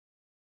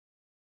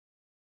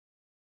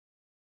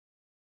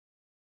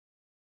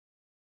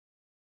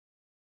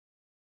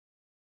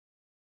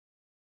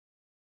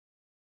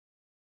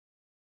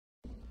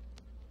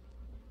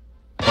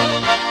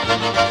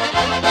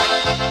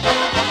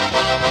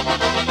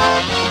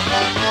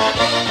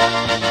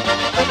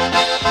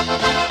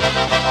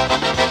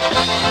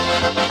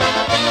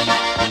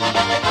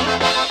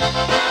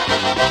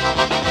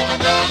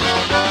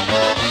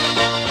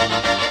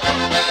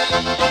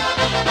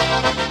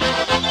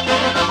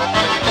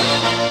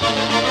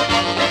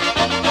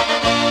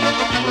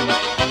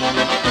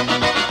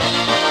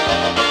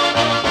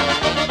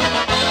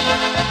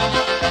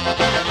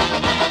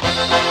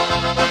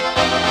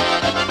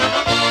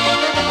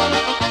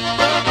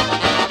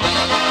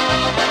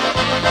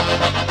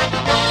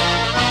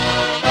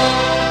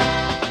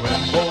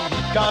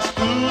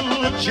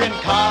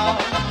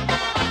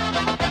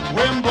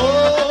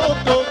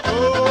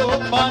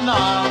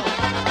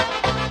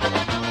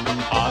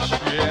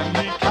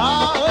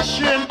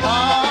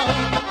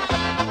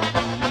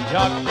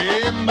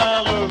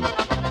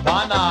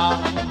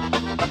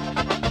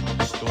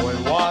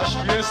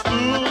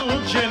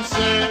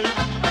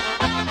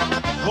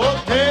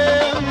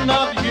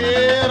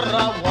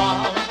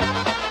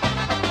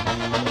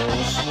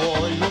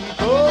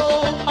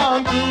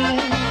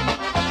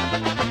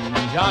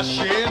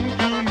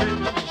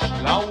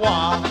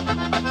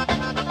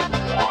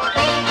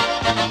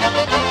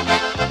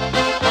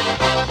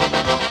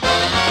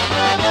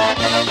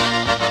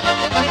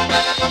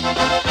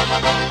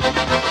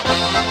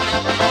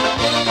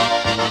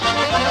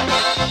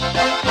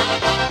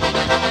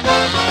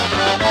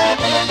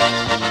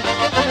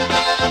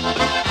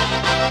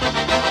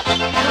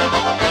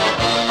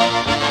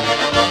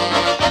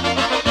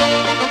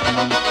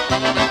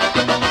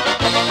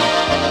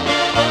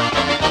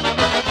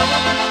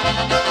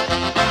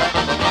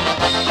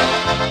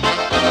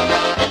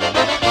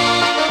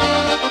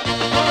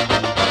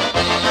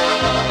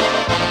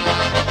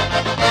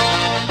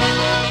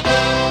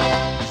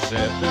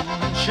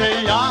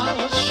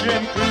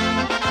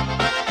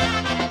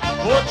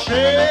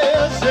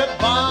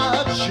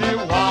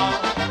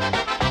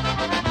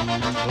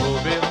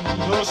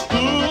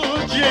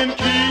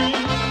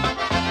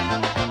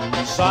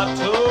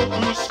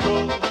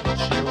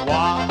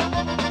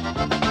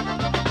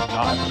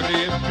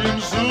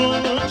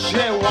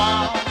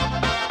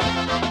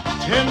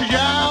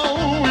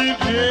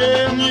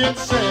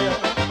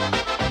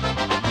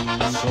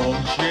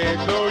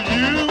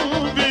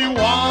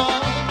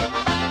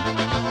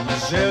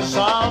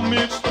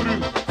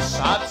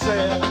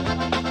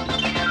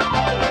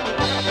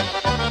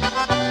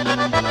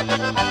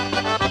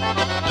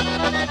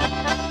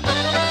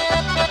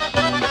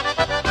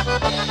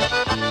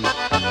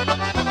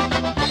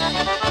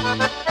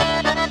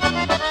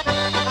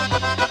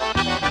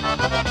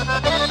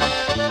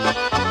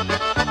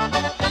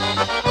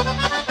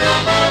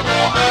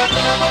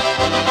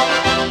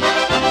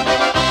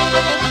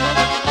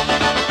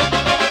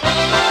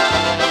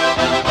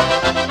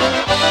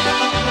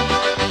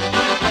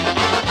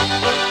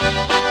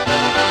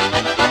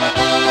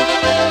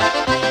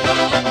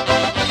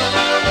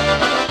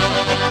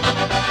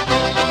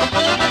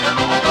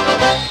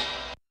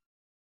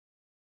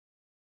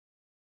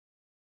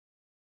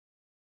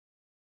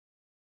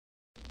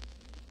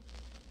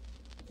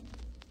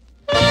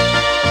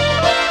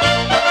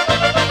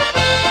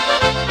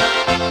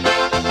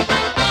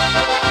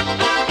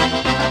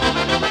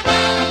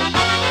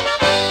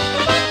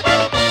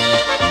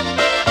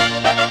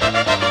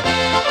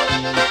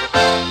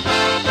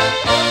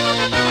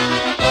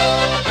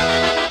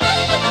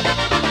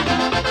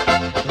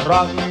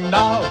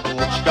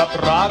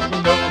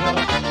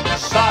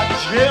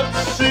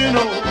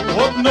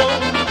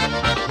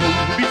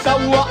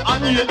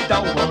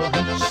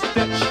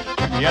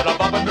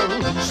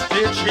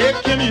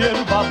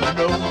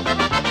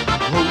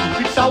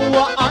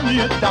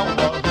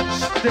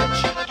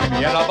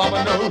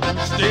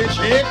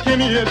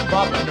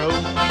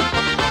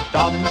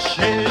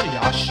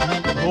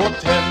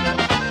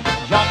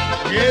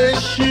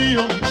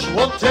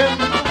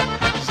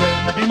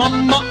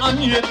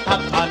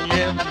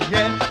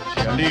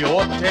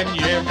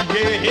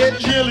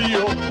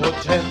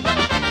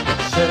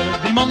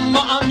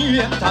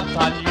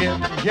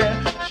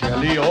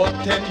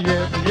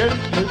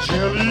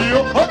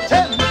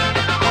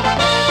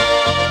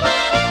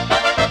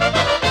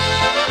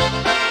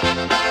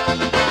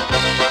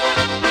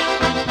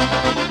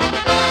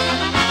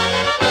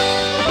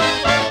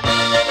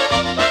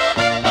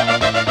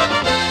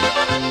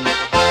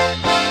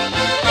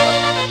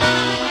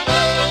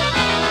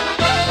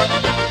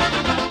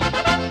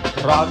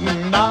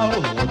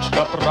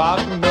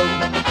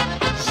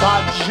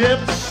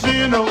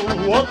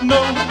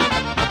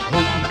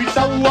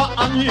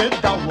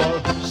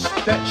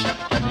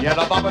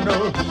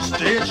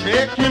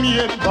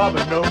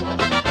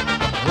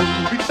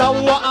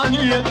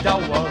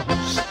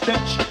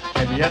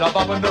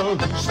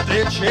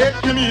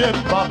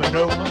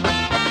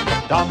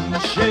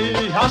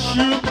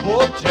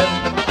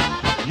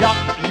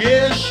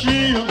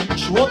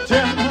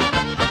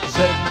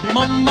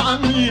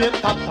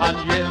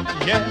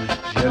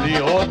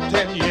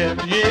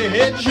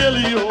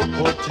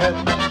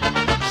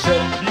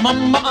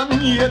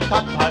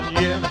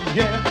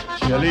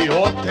Jelly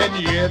oten,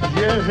 yeah,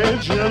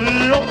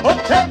 jelly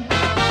oten.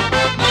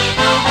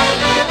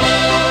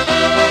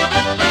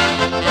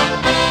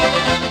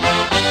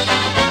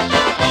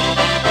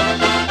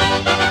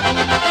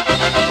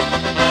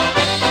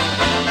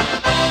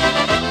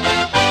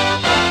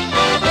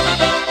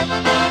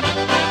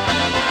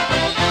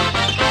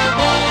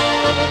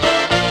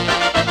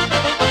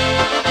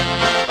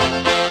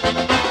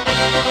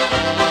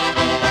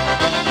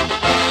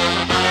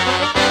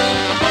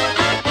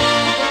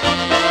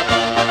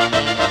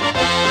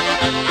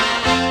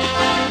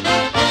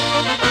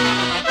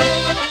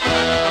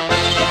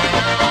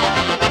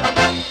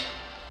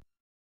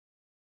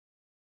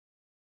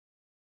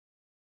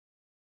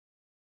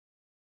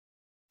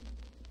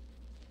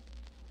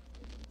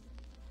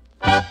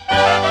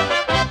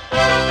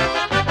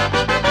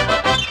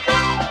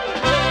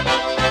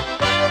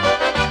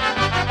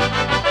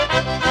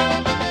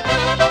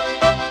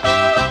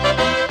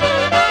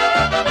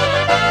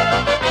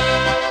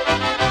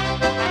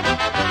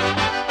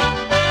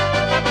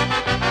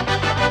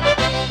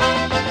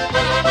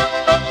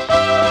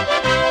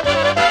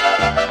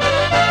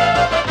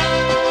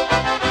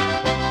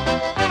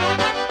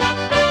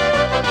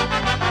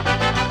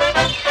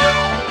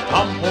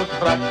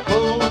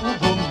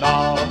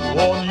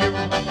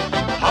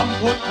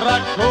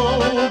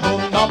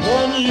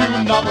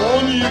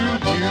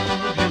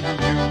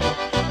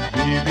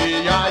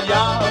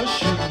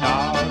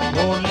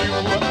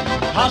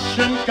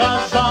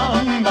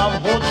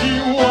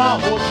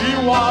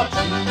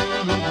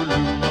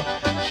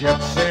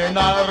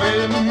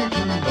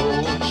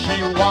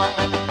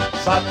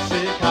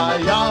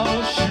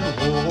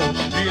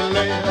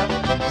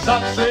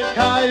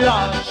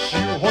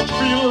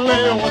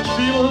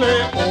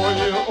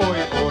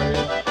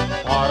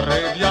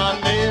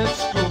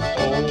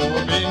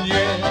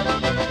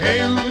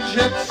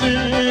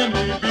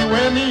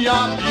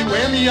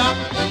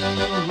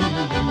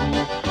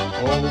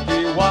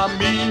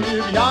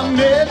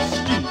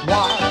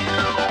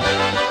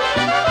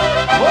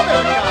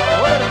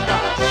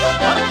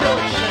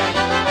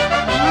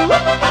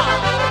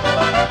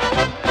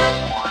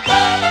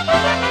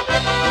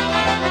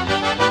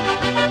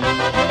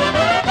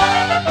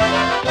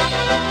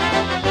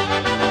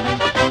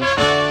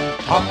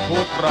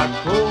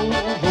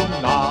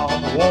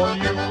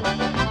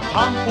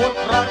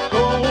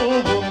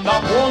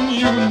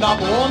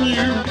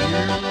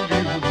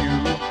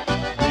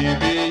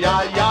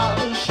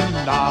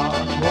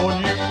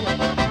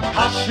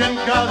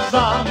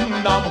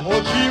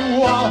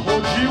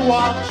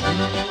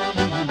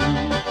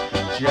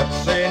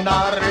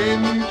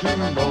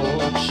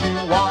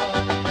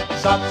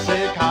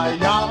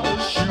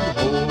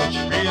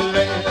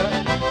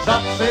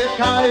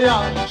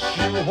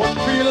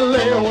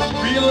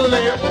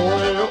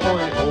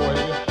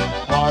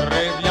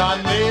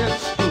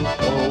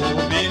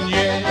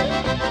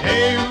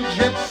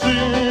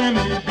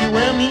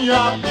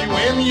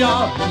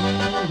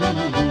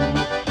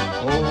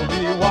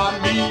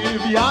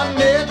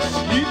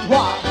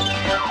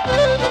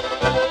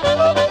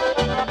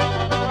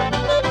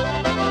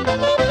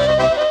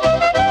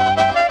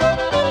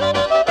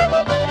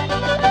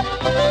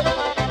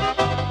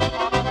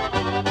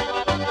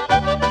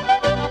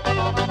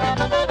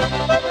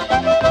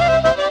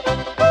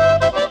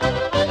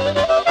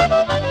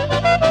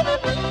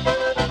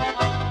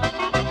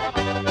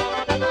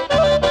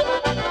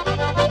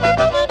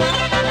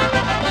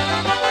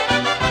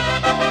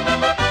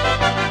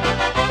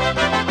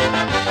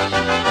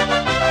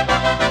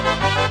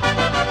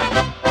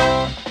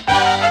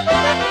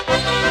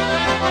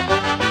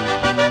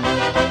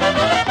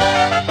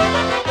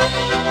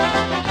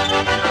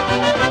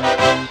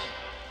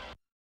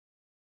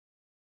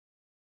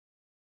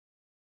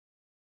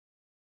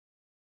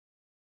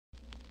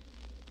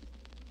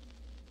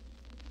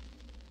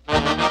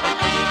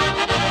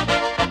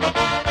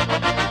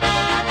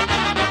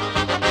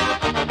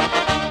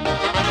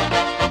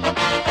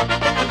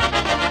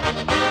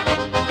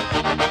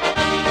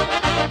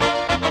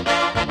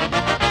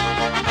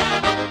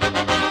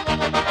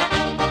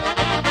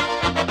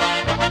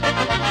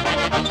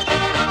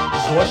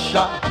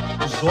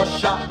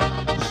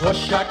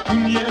 Zosia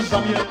mnie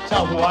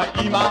zamierczała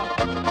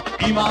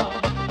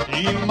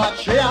ima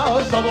cię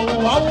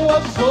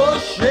zawołała.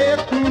 Zosia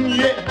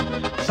mnie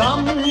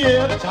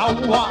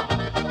zamierczała,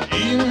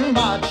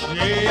 ima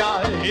cię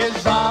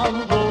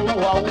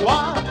zawołała.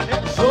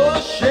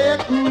 Zosia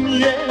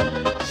mnie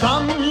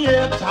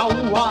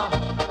zamierczała,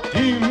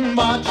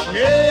 ima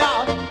cię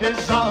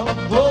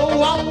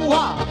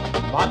zawołała.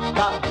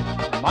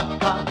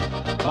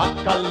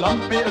 Matka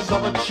lampę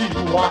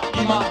zobaczyła,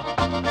 ima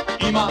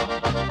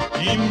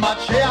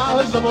cię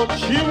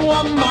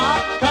zobaczyła.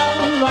 Matka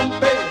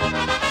lampę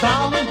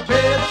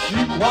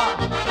zobaczyła,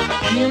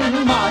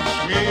 ima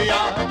cię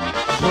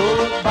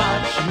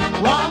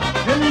zobaczyła.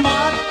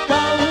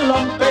 Matka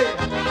lampę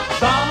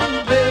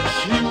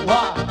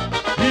zobaczyła,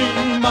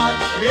 ima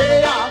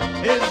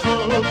cię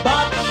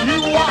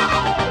zobaczyła.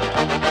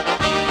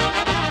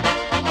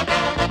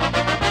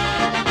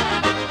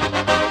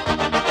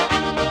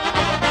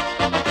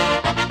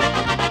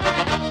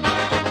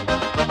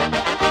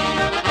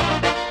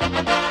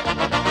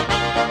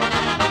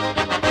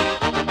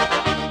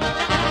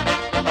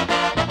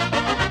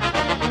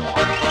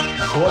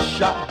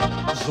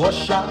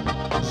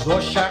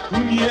 Zosia ku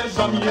mnie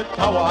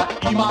zamietała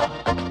i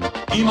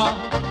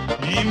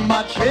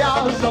Macieja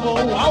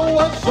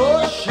zawołała.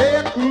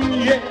 Zosia ku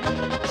mnie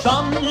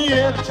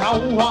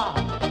zamietała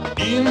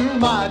i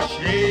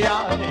Macieja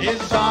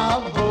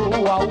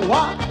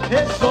zawołała.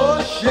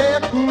 Zosia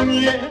ku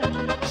mnie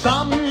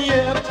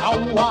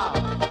zamietała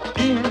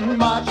i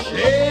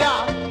Macieja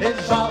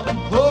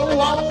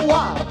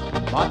zawołała.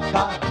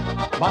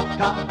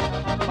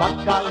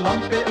 Matka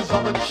lampę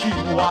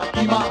zawróciła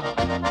i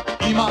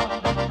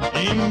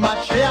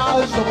Macieja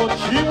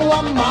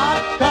zawróciła.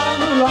 Matka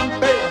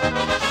lampę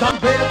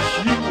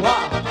zawróciła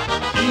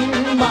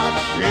i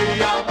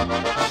Macieja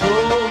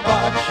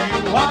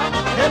zobaczyła.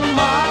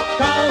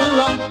 Matka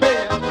lampę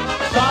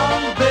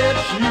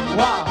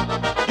zawróciła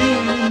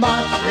i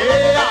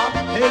Macieja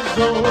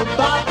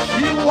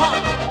zobaczyła.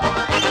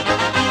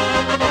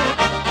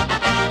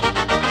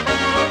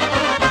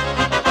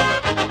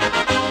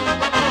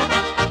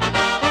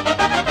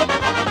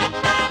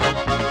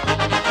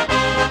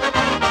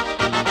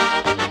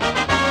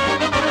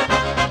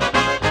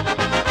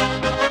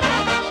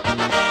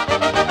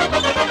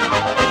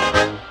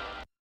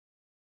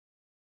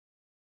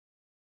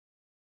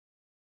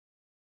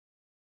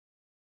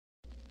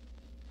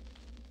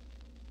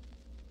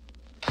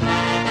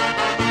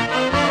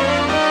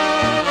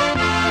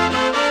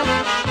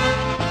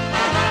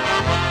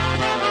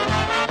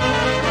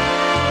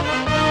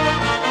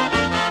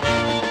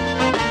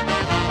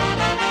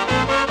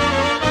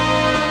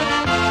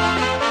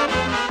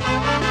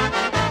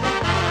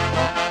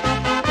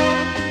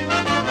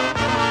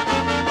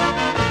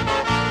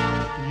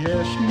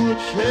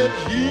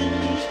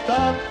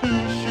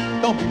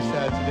 Don't be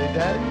sad today,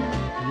 Daddy.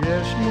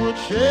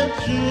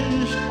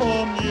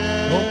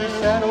 Don't be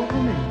sad over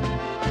me.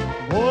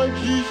 Boy,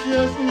 dziś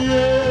jest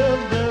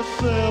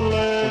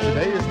niewesele. For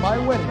today is my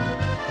wedding.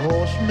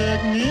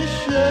 Uśmiechnij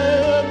się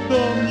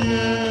do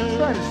mnie.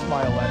 Try to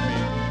smile at me.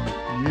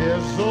 Nie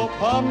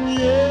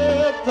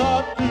zapamięta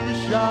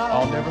tusia.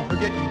 I'll never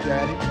forget you,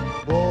 Daddy.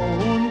 Bo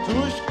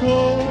tuś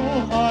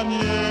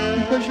kochanie.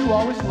 Because you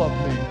always loved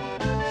me.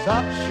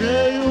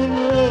 Zawsze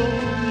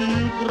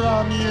robił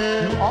dla mnie.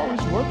 You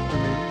always worked for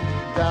me.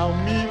 Dał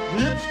mi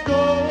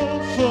wszystko,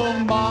 co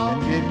mam.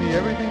 And gave me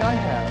everything I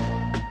have.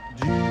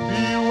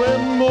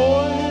 Byłem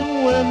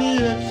moim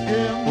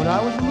dzieckiem. When I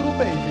was a little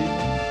baby,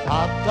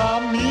 Tata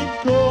mi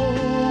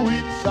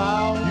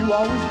kołysał. you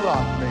always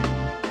rocked me.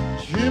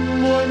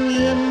 Trzymał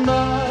mnie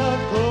na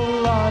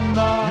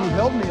kolanach. You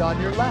held me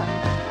on your lap.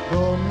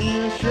 Do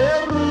mnie się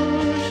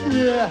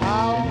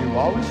uśmiechał. And you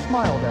always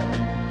smiled at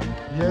me.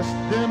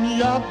 Jestem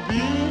ja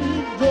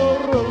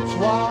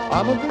dorosła.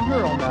 I'm a big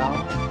girl now.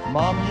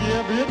 Mam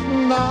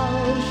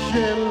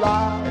 11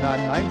 lat. And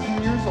I'm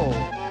 19 years old.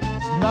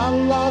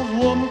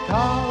 Znalazłem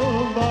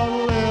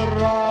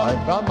kawalera. I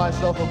found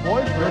myself a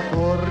boyfriend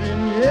Który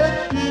mnie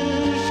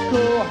dziś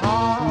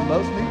kocha. who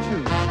loves me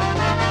too.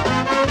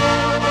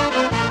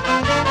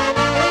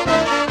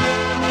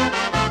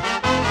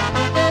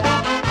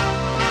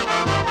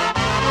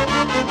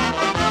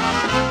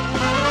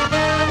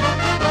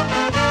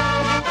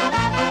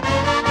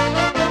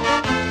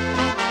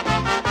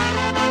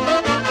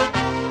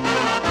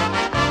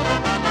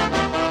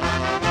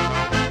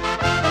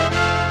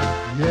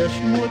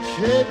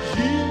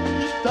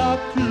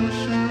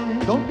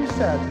 Don't be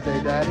sad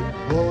today, Daddy.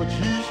 Bo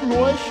dziś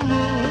mój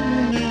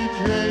ślubny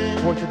dzień.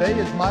 For today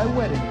is my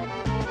wedding.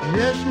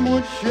 Nie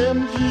smuć się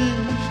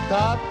dziś,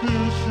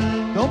 tatusiu.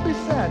 Don't be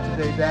sad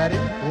today, Daddy.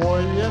 Bo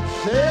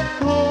jeszcze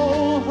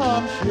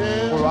kocham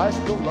się. For I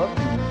still love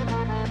you.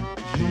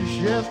 Dziś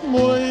jest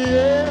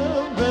moje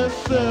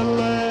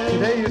wesele.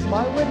 Today is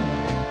my wedding.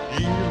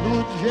 I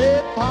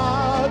ludzie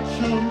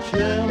patrzą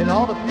cię. And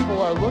all the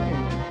people are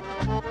looking.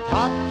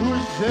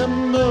 Tatuś ze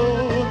mną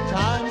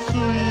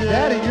tańcuje.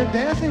 Daddy, you're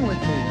dancing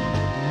with me.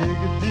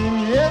 Nigdy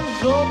nie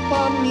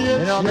zapomnieć.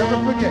 And I'll never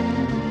forget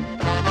you.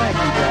 Thank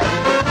you,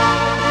 Daddy.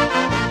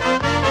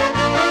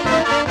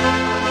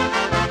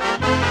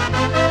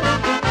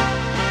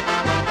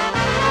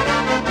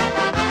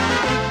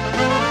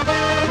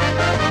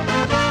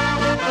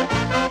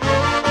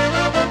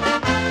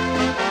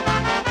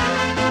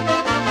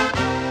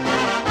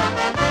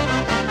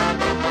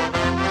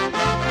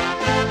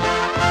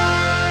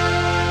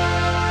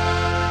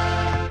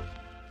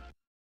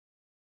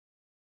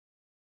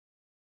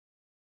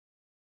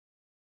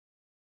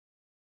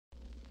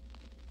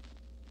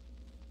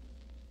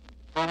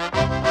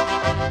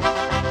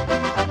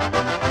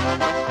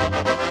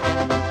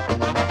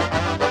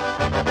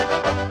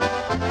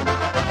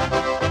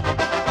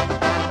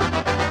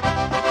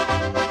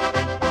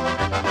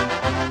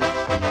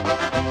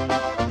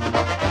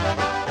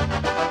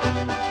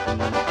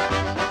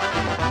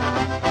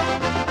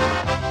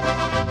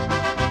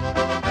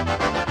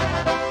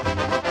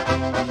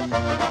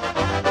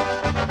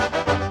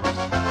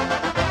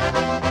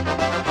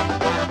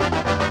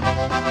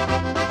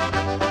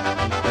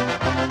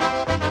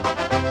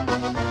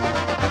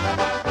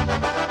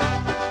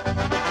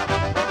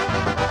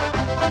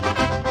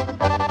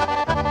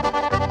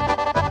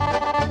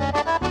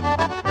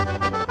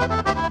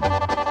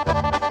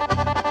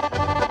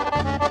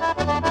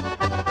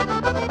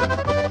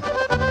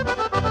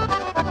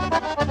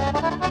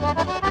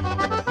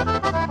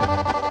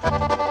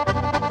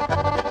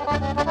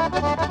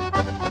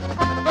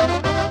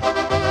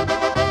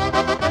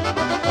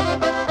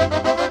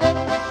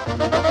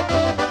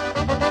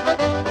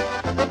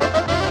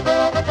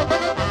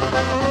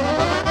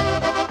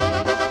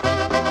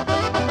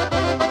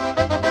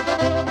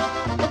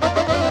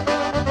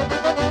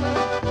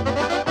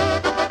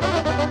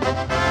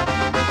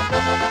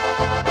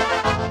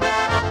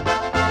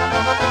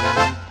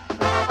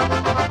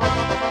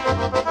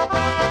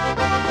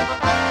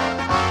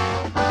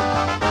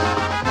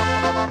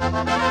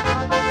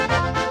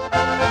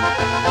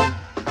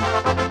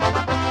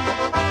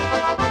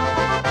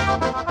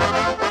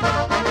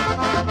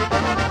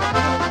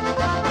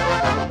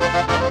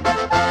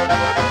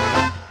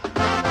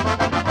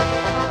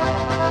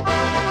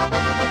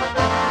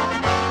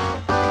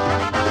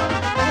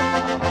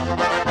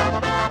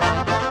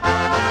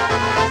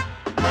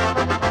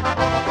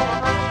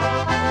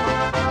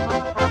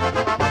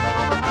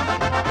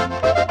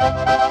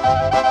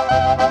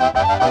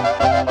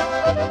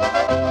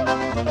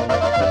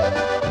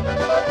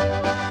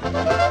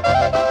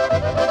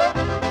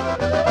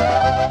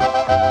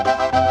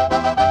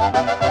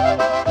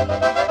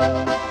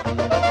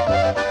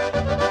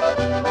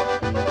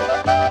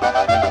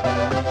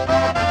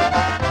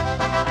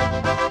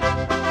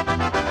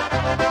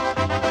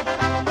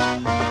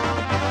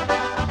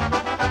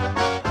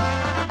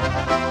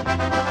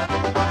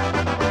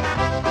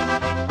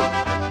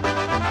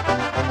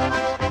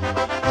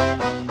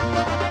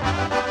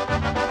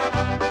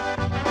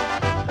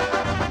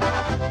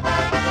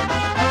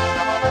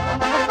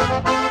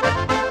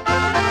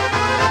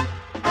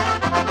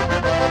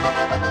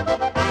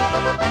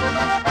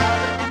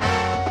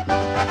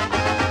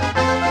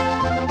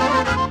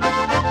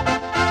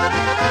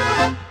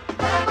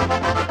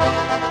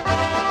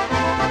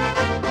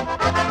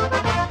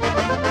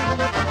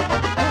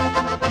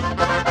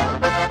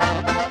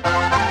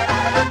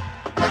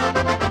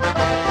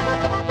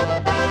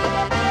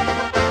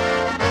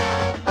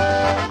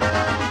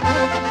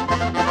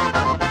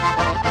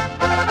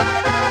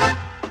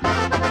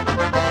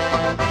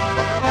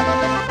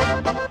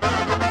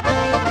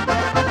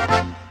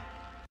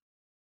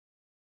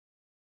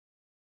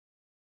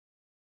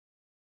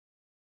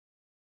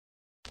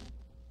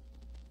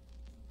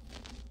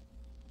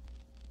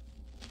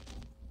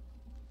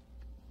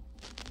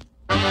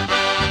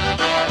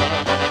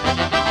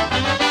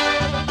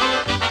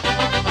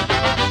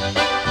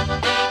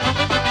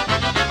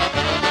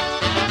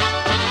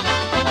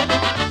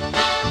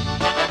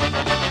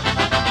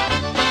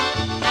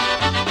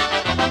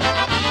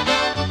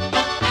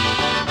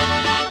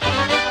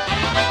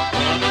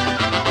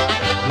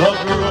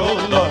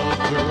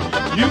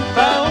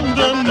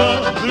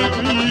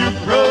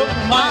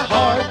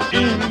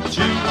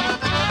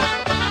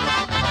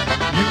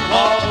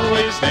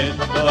 meant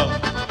the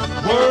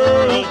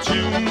world to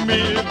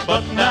me,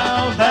 but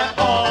now that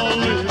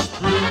all is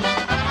through,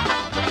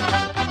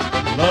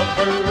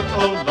 lover,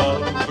 oh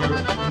lover,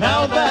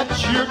 now that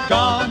you're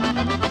gone,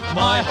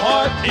 my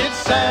heart is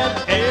sad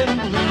and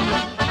blue.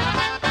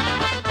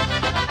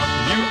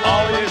 You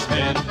always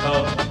meant the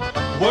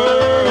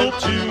world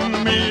to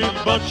me,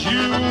 but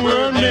you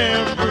were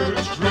never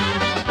true.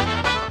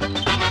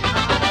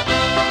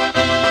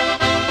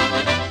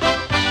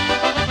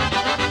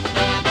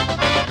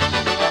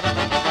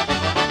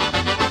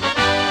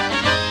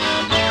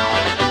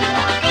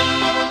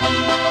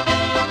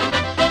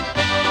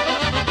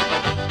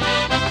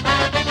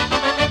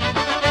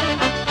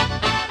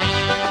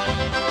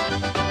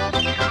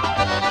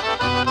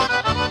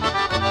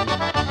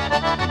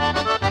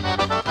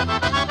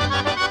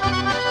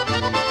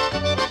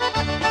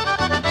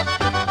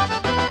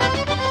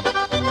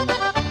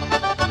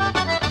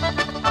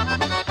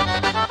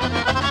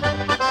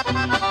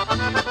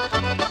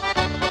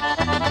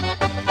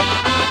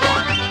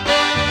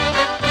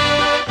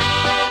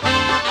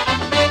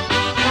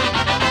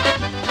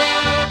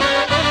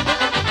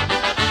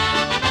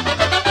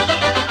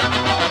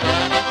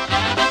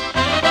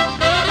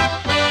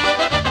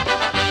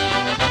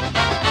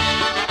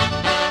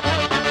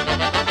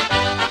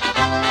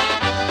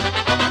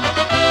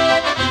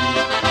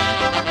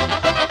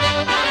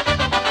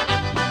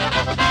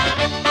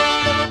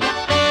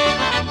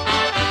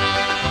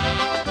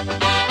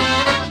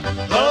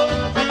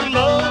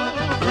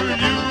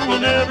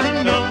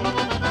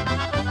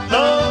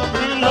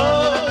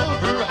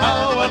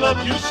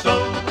 You so.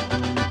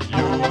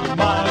 You're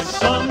my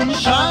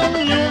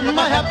sunshine, you're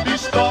my happy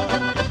star.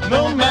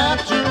 No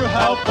matter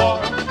how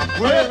far,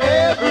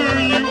 wherever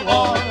you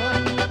are,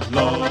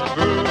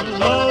 lover,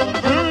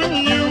 lover,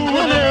 you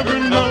will never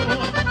know.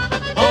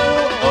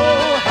 Oh,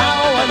 oh, how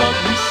I love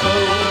you so.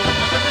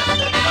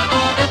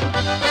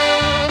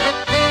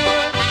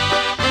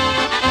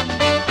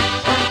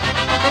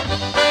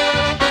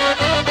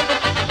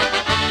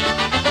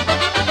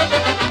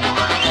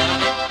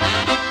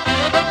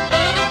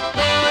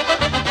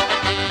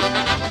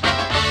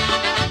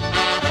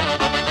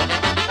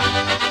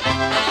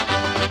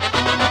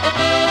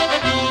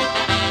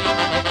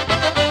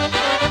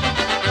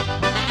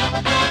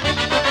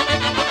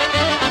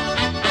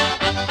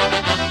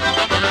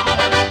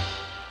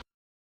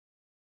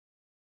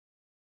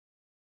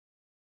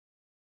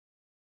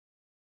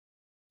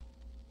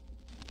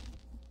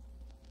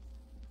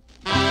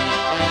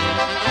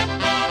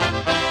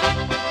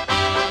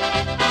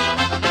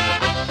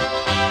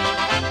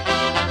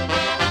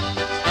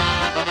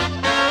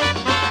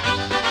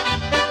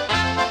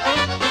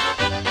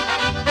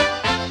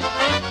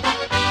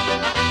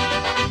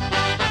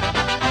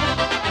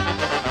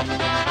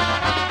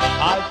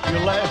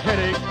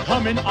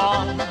 Coming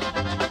on,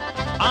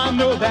 I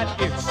know that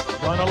it's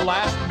gonna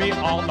last me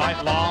all night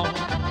long.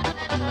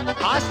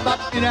 I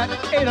stopped in at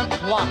 8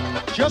 o'clock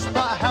just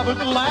to have a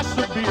glass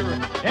of beer,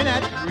 and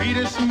at 3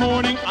 this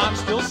morning I'm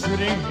still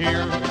sitting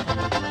here.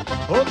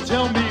 Oh,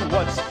 tell me,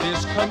 what's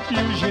this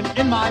confusion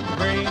in my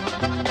brain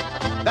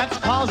that's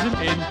causing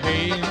in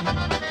pain?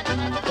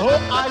 Oh,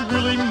 I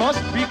really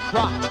must be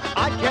crocked.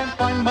 I can't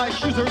find my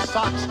shoes or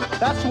socks.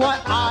 That's why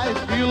I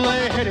feel a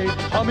headache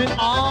coming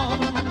on.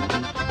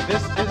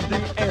 This is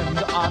the end,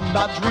 I'm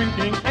not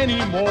drinking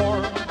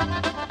anymore.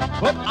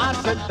 But I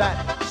said that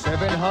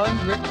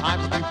 700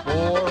 times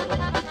before.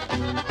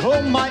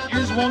 Oh, my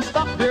ears won't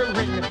stop their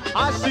ringing.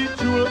 I see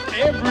to it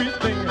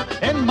everything,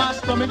 and my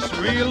stomach's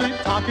really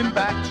talking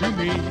back to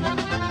me.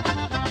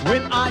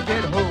 When I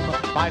get home,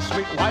 my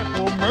sweet wife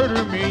will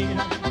murder me,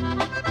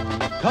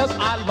 'cause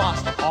I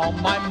lost all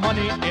my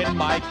money in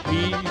my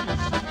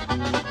keys.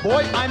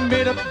 Boy, I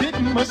made a big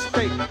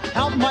mistake.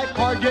 How'd my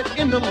car get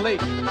in the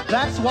lake?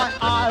 That's why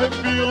I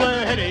feel a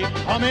headache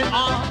coming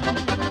on.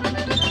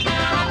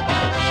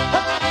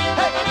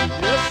 Hey,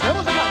 yes, that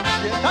was a gun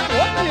shit. What,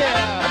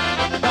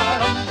 yeah.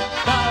 Da-dum,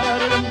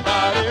 da-dum,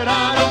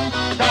 da-dum,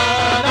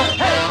 da-dum,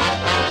 hey.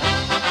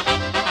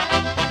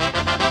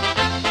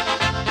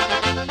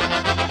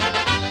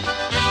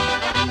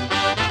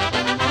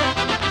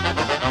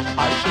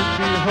 I should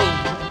be home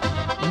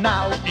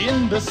now in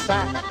the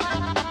sack,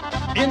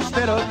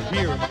 instead of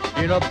here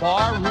in a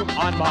bar room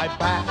on my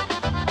back.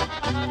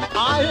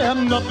 I am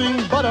nothing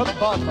but a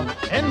bum,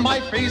 and my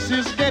face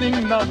is getting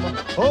numb.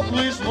 Oh,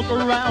 please look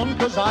around,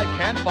 'cause I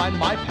can't find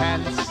my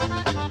pants.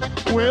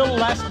 Well,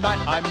 last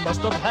night I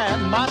must have had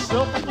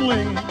myself a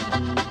fling,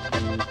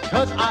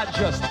 'cause I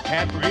just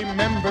can't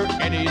remember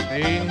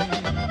anything.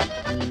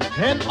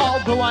 And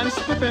although I'm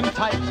stiff and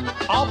tight,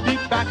 I'll be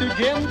back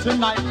again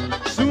tonight.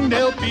 Soon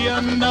there'll be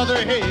another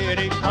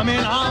headache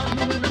coming on.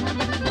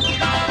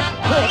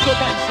 Så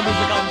danser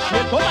musikken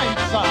skjer på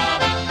dansa.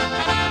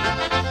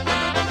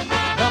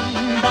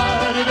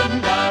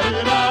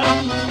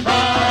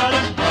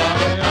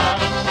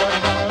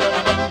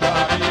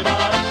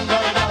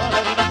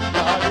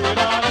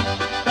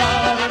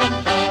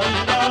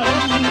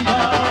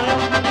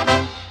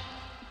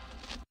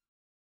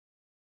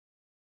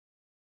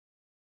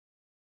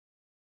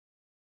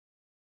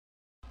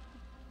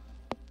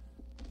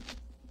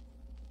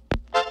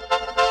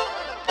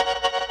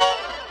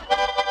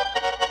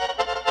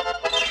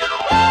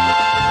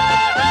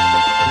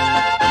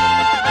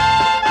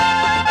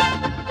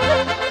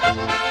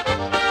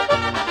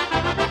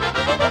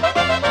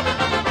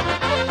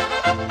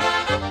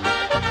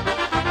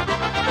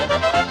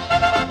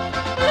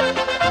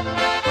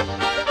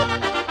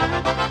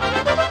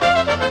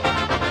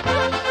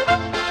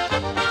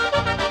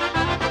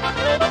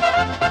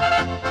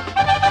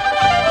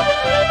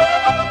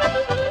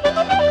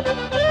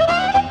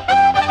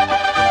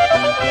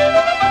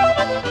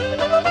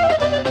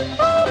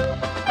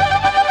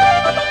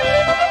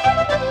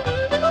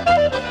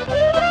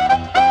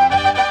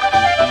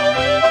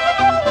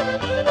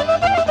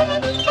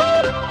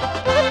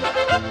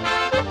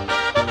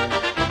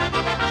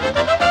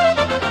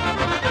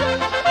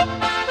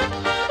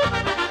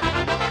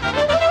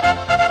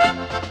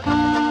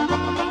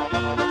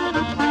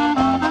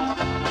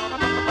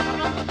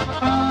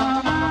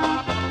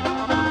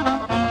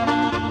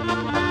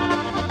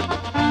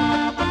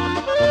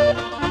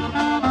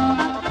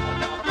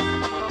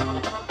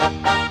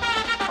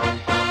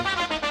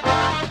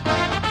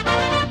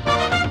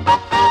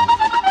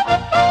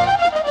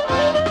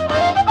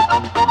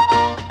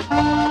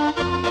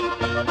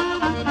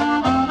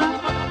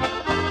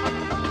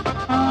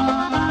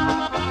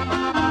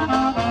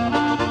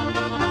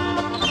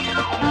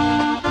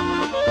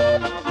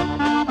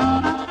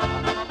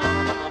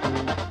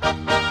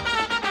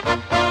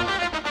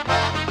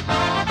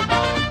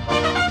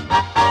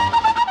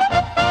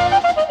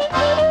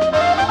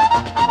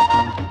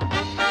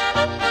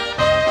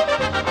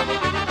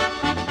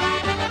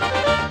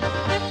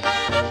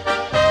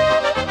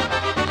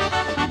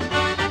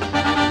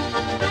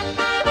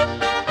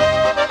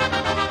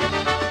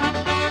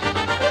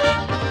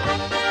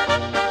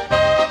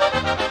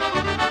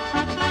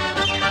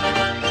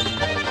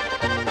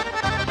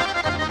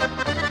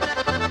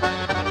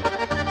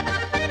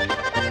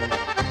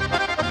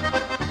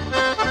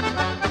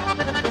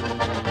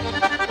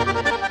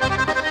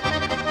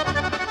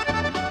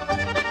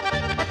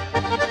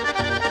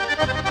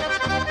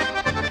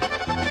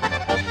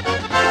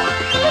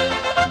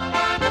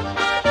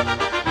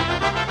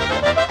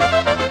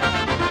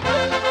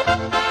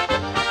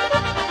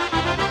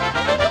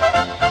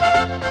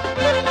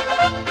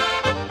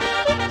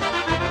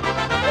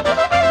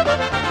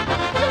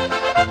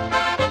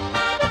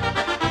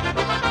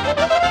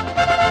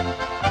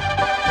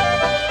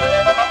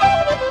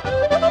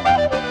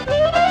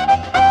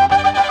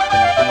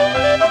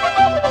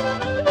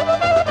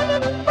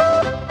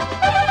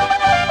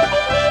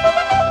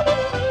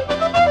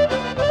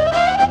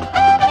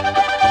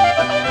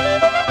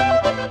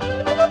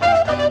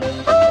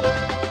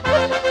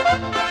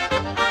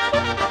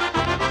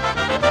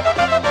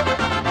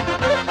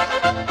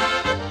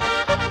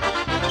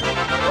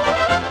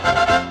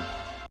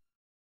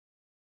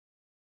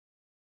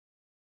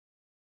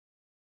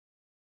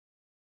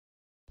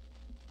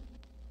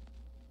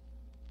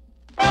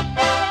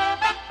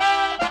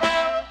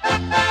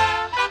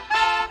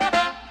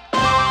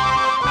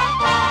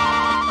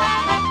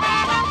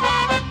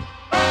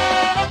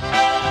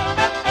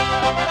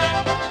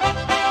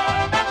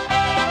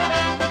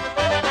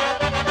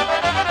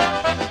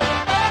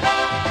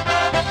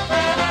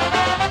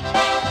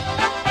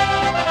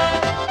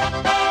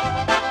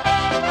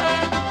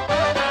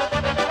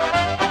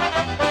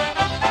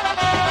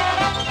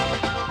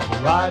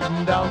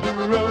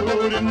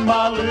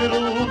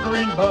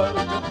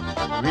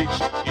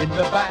 In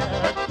the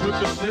back, took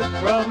a sip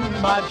from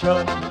my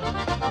jug,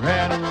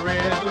 ran a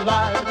red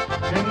light,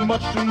 and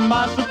much to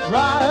my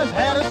surprise,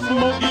 had a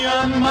smoky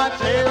on my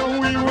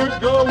tail. We were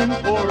going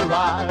for a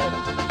ride,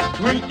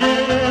 drinking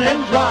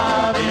and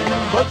driving,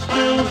 but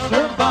still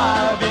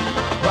surviving,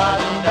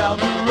 riding down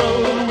the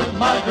road with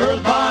my girl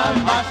by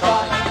my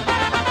side.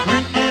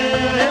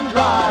 Drinking and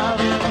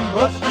driving,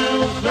 but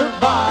still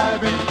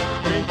surviving,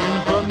 drinking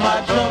from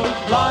my jug,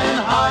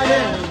 flying high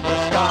in the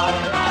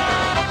sky.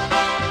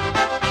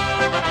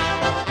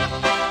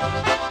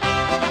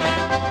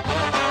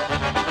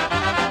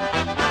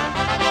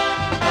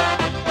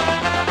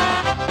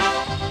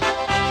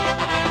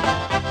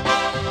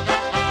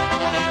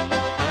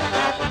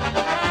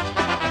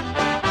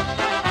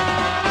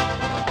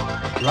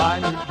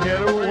 Trying to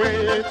get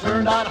away,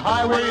 turned on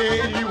Highway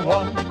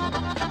 81.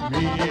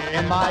 Me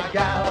and my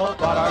gal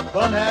thought our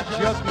fun had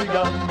just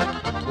begun.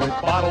 With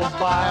bottles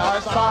by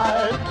our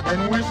side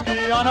and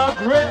whiskey on our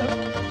breath,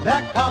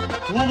 that cop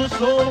pulled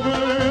us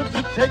over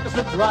to take us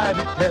a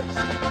driving test.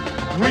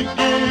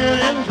 Drinking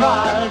and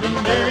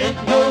driving, there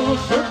ain't no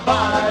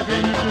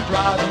surviving. If you're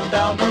driving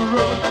down the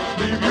road,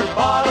 leave your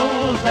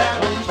bottles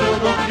at home. So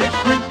don't get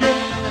drinking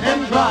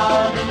and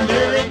driving,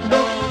 there ain't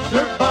no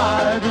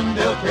surviving.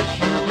 They'll catch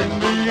you in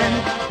the end,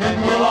 and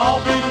we'll all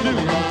be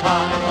doing